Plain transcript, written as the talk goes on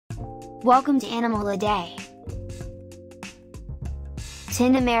Welcome to Animal a Day.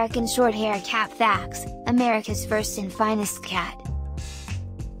 10 American Shorthair Cat Facts, America's first and finest cat.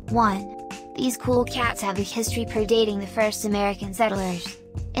 1. These cool cats have a history predating the first American settlers.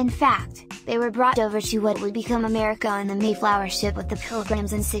 In fact, they were brought over to what would become America on the Mayflower ship with the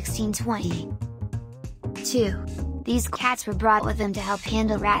Pilgrims in 1620. 2. These cats were brought with them to help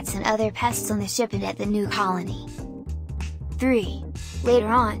handle rats and other pests on the ship and at the new colony. 3. Later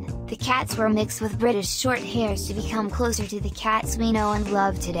on, the cats were mixed with British Shorthairs to become closer to the cats we know and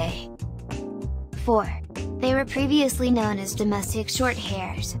love today. 4. They were previously known as domestic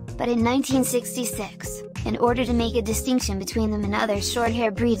Shorthairs, but in 1966, in order to make a distinction between them and other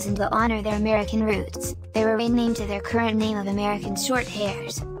Shorthair breeds and to honor their American roots, they were renamed to their current name of American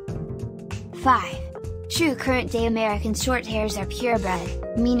Shorthairs. 5. True current-day American Shorthairs are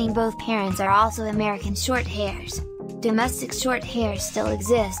purebred, meaning both parents are also American Shorthairs. Domestic Shorthairs still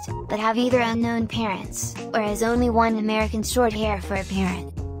exist, but have either unknown parents, or has only one American Shorthair for a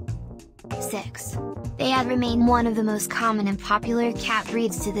parent. 6. They have remained one of the most common and popular cat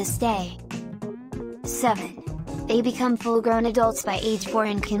breeds to this day. 7. They become full-grown adults by age 4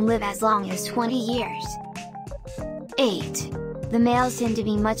 and can live as long as 20 years. 8. The males tend to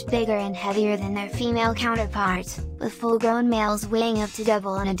be much bigger and heavier than their female counterparts, with full-grown males weighing up to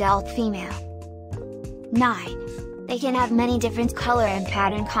double an adult female. 9. They can have many different color and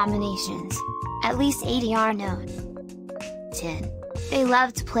pattern combinations. At least 80 are known. 10. They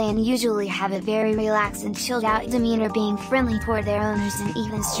love to play and usually have a very relaxed and chilled out demeanor, being friendly toward their owners and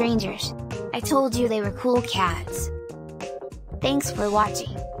even strangers. I told you they were cool cats! Thanks for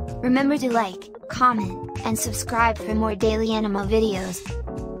watching! Remember to like, comment, and subscribe for more daily animal videos.